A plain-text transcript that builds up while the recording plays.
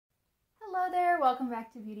Hello there, welcome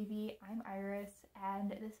back to Beauty Bee. I'm Iris, and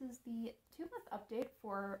this is the 2-month update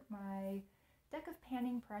for my Deck of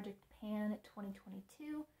Panning Project Pan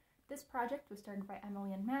 2022. This project was started by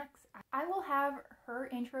Emily and Max. I will have her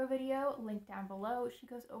intro video linked down below. She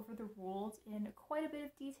goes over the rules in quite a bit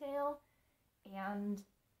of detail, and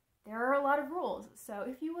there are a lot of rules. So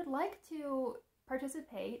if you would like to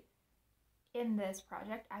participate in this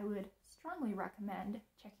project, I would strongly recommend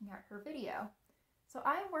checking out her video. So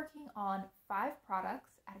I'm working on 5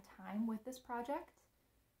 products at a time with this project.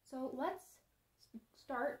 So let's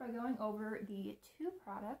start by going over the 2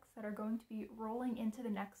 products that are going to be rolling into the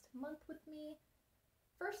next month with me.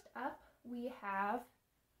 First up, we have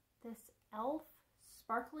this e.l.f.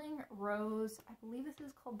 Sparkling Rose. I believe this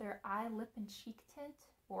is called their Eye, Lip, and Cheek Tint,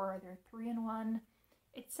 or their 3-in-1.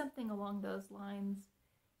 It's something along those lines.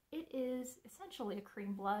 It is essentially a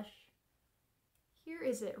cream blush. Here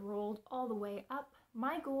is it rolled all the way up.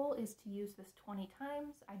 My goal is to use this 20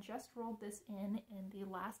 times. I just rolled this in the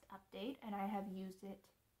last update, and I have used it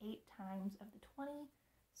 8 times of the 20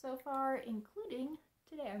 so far, including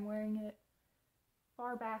today. I'm wearing it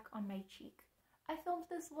far back on my cheek. I filmed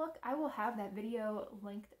this look. I will have that video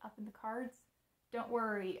linked up in the cards. Don't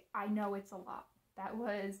worry, I know it's a lot. That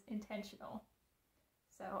was intentional.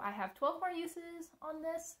 So I have 12 more uses on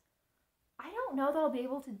this. I don't know that I'll be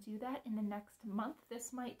able to do that in the next month.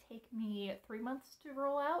 This might take me 3 months to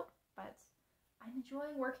roll out, but I'm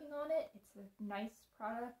enjoying working on it. It's a nice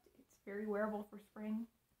product. It's very wearable for spring.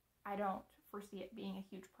 I don't foresee it being a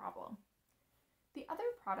huge problem. The other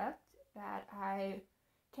product that I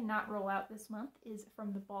cannot roll out this month is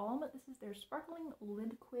from The Balm. This is their Sparkling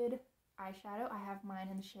Liquid Eyeshadow. I have mine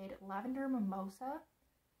in the shade Lavender Mimosa,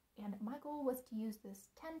 and my goal was to use this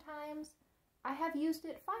 10 times. I have used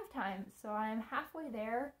it 5 times, so I'm halfway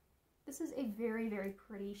there. This is a very, very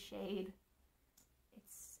pretty shade.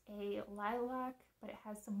 It's a lilac, but it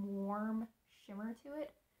has some warm shimmer to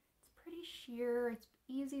it. It's pretty sheer, it's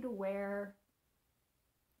easy to wear.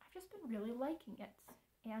 I've just been really liking it,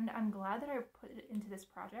 and I'm glad that I put it into this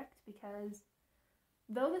project because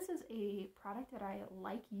though this is a product that I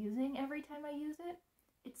like using every time I use it,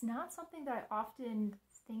 it's not something that I often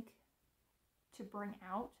think to bring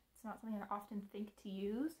out. It's not something I often think to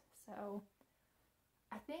use, so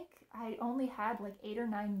I think I only had like 8 or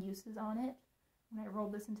 9 uses on it when I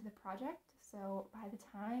rolled this into the project. So by the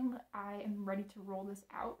time I am ready to roll this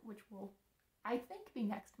out, which will, I think, be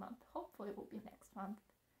next month, hopefully it will be next month,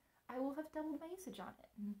 I will have doubled my usage on it,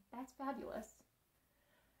 and that's fabulous.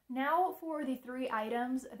 Now for the 3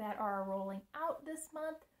 items that are rolling out this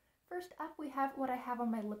month. First up, we have what I have on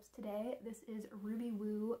my lips today. This is Ruby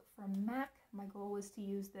Woo from MAC. My goal was to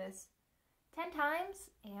use this 10 times,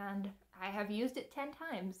 and I have used it 10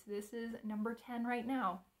 times. This is number 10 right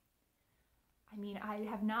now. I mean, I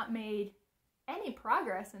have not made any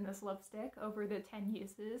progress in this lipstick over the 10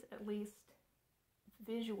 uses, at least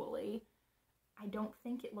visually. I don't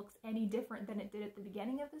think it looks any different than it did at the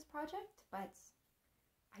beginning of this project, but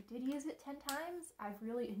I did use it 10 times. I've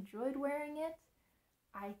really enjoyed wearing it.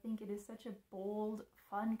 I think it is such a bold,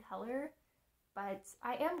 fun color, but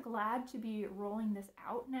I am glad to be rolling this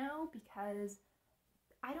out now because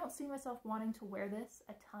I don't see myself wanting to wear this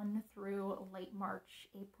a ton through late March,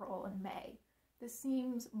 April, and May. This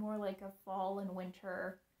seems more like a fall and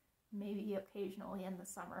winter, maybe occasionally in the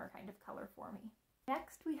summer kind of color for me.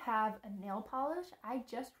 Next we have a nail polish. I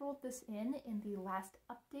just rolled this in the last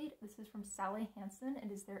update. This is from Sally Hansen.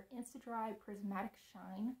 It is their Insta-Dri Prismatic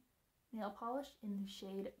Shine nail polish in the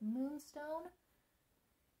shade Moonstone.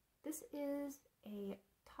 This is a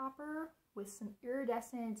topper with some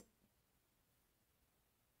iridescent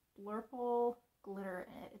blurple glitter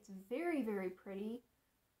in it. It's very, very pretty.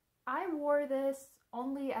 I wore this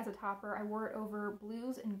only as a topper. I wore it over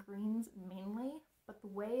blues and greens mainly, but the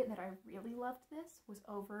way that I really loved this was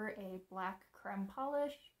over a black creme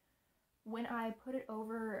polish. When I put it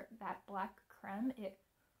over that black creme, it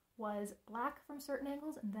was black from certain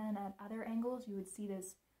angles, and then at other angles you would see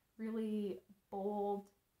this really bold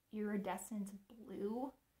iridescent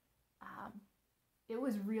blue. It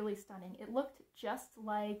was really stunning. It looked just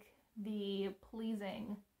like the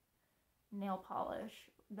Pleasing nail polish,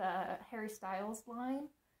 the Harry Styles line.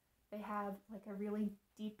 They have like a really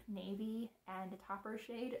deep navy and a topper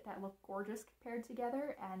shade that look gorgeous compared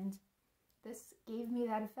together, and this gave me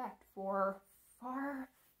that effect for far,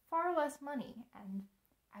 far less money, and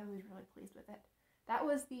I was really pleased with it. That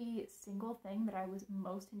was the single thing that I was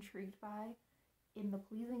most intrigued by in the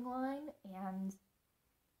Pleasing line, and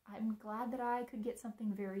I'm glad that I could get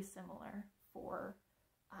something very similar for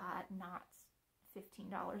not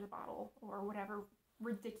 $15 a bottle or whatever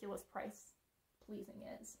ridiculous price Pleasing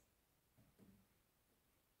is.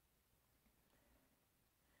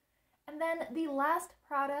 And then the last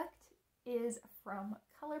product is from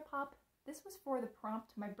ColourPop. This was for the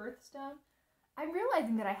prompt, my birthstone. I'm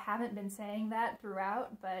realizing that I haven't been saying that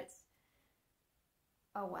throughout, but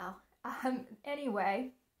oh well.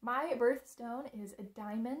 Anyway, my birthstone is a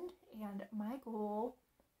diamond, and my goal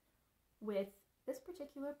with this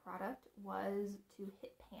particular product was to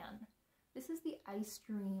hit pan. This is the Ice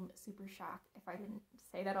Dream Super Shock, if I didn't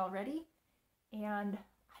say that already. And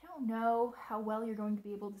I don't know how well you're going to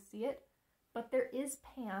be able to see it, but there is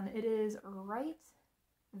pan. It is right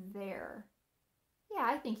there. Yeah,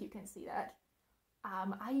 I think you can see that.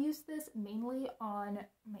 I used this mainly on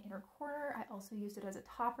my inner corner. I also used it as a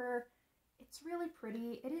topper. It's really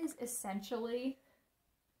pretty. It is essentially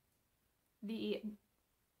the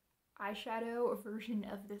eyeshadow version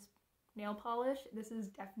of this nail polish. This is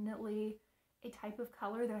definitely a type of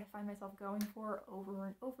color that I find myself going for over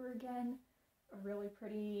and over again. A really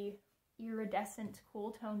pretty iridescent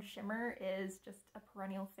cool tone shimmer is just a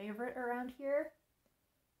perennial favorite around here.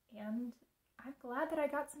 And I'm glad that I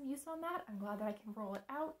got some use on that. I'm glad that I can roll it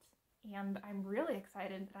out. And I'm really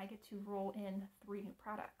excited that I get to roll in 3 new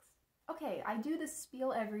products. Okay, I do this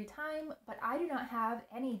spiel every time, but I do not have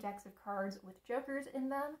any decks of cards with jokers in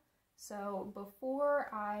them. So before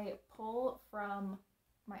I pull from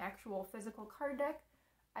my actual physical card deck,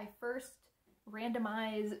 I first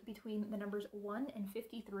randomize between the numbers 1 and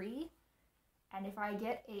 53. And if I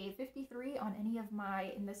get a 53 on any of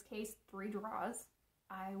my, in this case, 3 draws,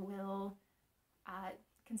 I will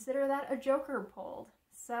consider that a joker pulled.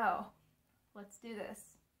 So let's do this.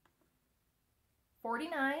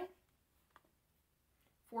 49,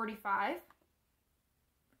 45,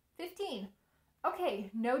 15. Okay,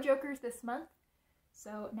 no jokers this month.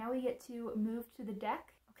 So now we get to move to the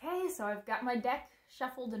deck. Okay, so I've got my deck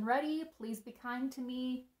shuffled and ready. Please be kind to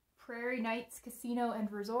me. Prairie Nights Casino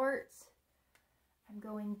and Resorts. I'm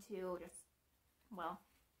going to just, well,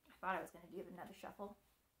 I thought I was going to do another shuffle.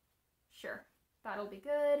 Sure, that'll be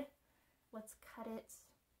good. Let's cut it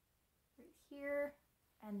right here.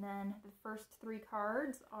 And then the first 3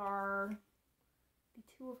 cards are the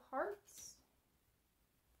 2 of Hearts,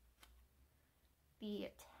 the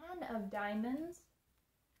 10 of Diamonds,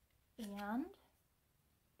 and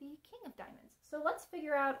the King of Diamonds. So let's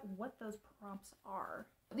figure out what those prompts are.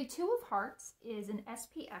 The 2 of Hearts is an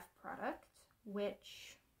SPF product,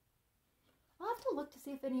 which I'll have to look to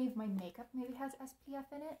see if any of my makeup maybe has SPF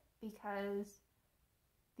in it, because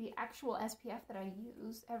the actual SPF that I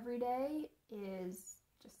use every day is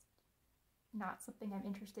just not something I'm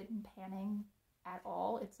interested in panning at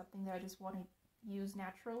all. It's something that I just want to use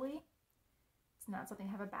naturally. It's not something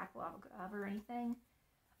I have a backlog of or anything.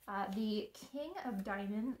 The King of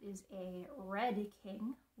Diamonds is a red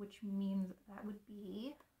king, which means that would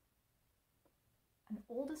be an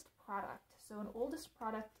oldest product. So an oldest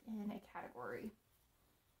product in a category.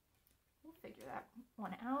 We'll figure that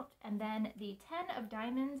one out. And then the 10 of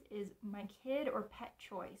Diamonds is my kid or pet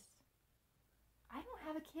choice. I don't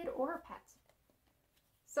have a kid or a pet.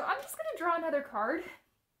 So I'm just going to draw another card.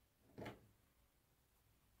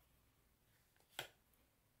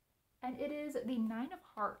 And it is the 9 of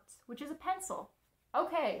Hearts, which is a pencil.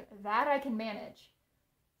 Okay, that I can manage.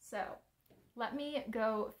 So let me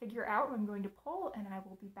go figure out what I'm going to pull, and I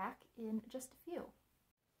will be back in just a few.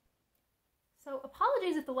 So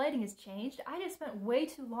apologies if the lighting has changed. I just spent way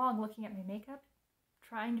too long looking at my makeup,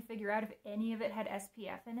 trying to figure out if any of it had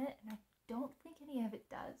SPF in it, and I don't think any of it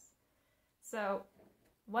does. So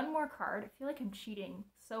one more card. I feel like I'm cheating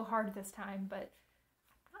so hard this time, but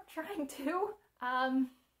I'm not trying to.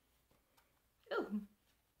 Ooh.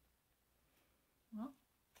 Well,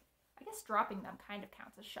 I guess dropping them kind of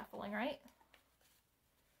counts as shuffling, right?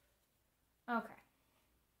 Okay.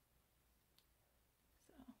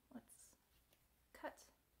 So let's cut.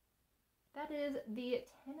 That is the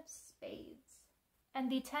 10 of Spades. And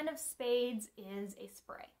the 10 of Spades is a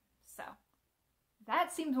spray. So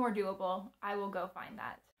that seems more doable. I will go find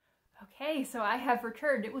that. Okay, so I have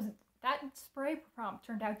returned. That spray prompt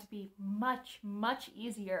turned out to be much, much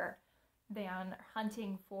easier than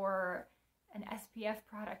hunting for an SPF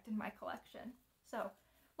product in my collection. So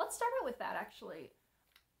let's start out with that actually.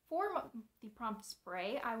 For the prompt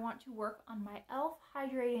spray, I want to work on my e.l.f.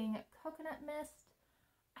 Hydrating Coconut Mist.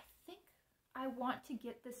 I think I want to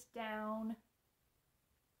get this down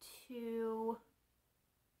to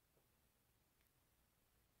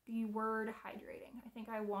the word hydrating. I think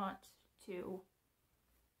I want to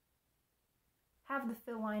have the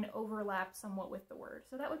fill line overlap somewhat with the word.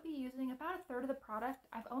 So that would be using about 1/3 of the product.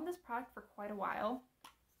 I've owned this product for quite a while,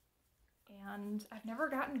 and I've never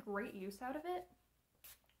gotten great use out of it.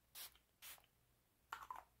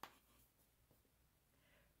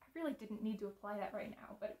 I really didn't need to apply that right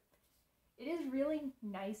now, but it is really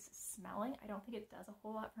nice smelling. I don't think it does a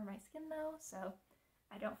whole lot for my skin though, so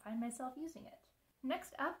I don't find myself using it.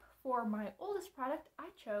 Next up, for my oldest product, I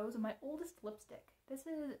chose my oldest lipstick. This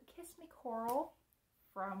is Kiss Me Coral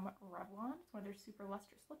from Revlon. It's one of their super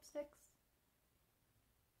lustrous lipsticks.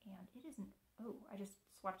 And it isn't, oh, I just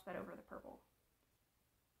swatched that over the purple.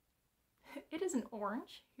 It is an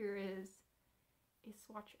orange. Here is a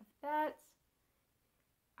swatch of that.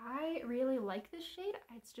 I really like this shade.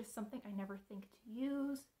 It's just something I never think to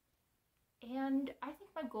use. And I think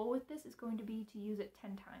my goal with this is going to be to use it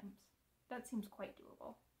 10 times. That seems quite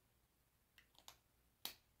doable.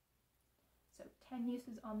 So 10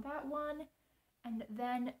 uses on that one. And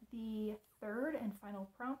then the third and final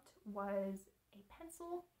prompt was a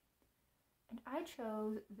pencil. And I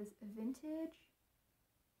chose this vintage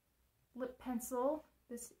lip pencil.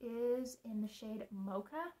 This is in the shade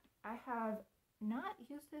Mocha. I have not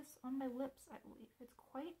used this on my lips, I believe. It's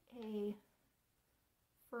quite a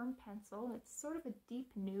firm pencil. It's sort of a deep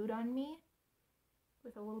nude on me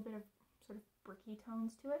with a little bit of sort of bricky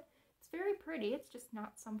tones to it. It's very pretty. It's just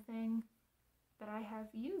not something that I have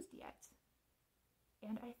used yet.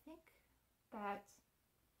 And I think that,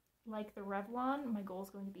 like the Revlon, my goal is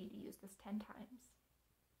going to be to use this 10 times.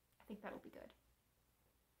 I think that'll be good.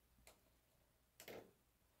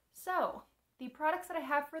 So, the products that I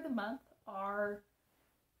have for the month are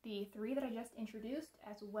the 3 that I just introduced,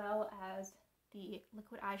 as well as the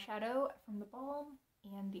liquid eyeshadow from the Balm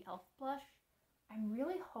and the e.l.f. blush. I'm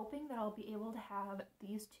really hoping that I'll be able to have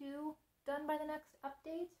these 2 done by the next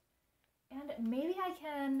update, and maybe I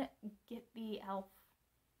can get the e.l.f.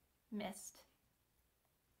 mist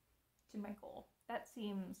to my goal. That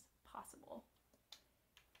seems possible.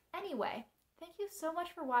 Anyway, thank you so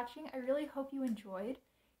much for watching. I really hope you enjoyed.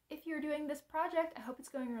 If you're doing this project, I hope it's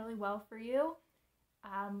going really well for you.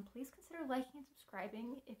 Please consider liking and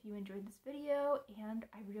subscribing if you enjoyed this video, and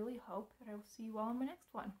I really hope that I will see you all in my next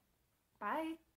one. Bye!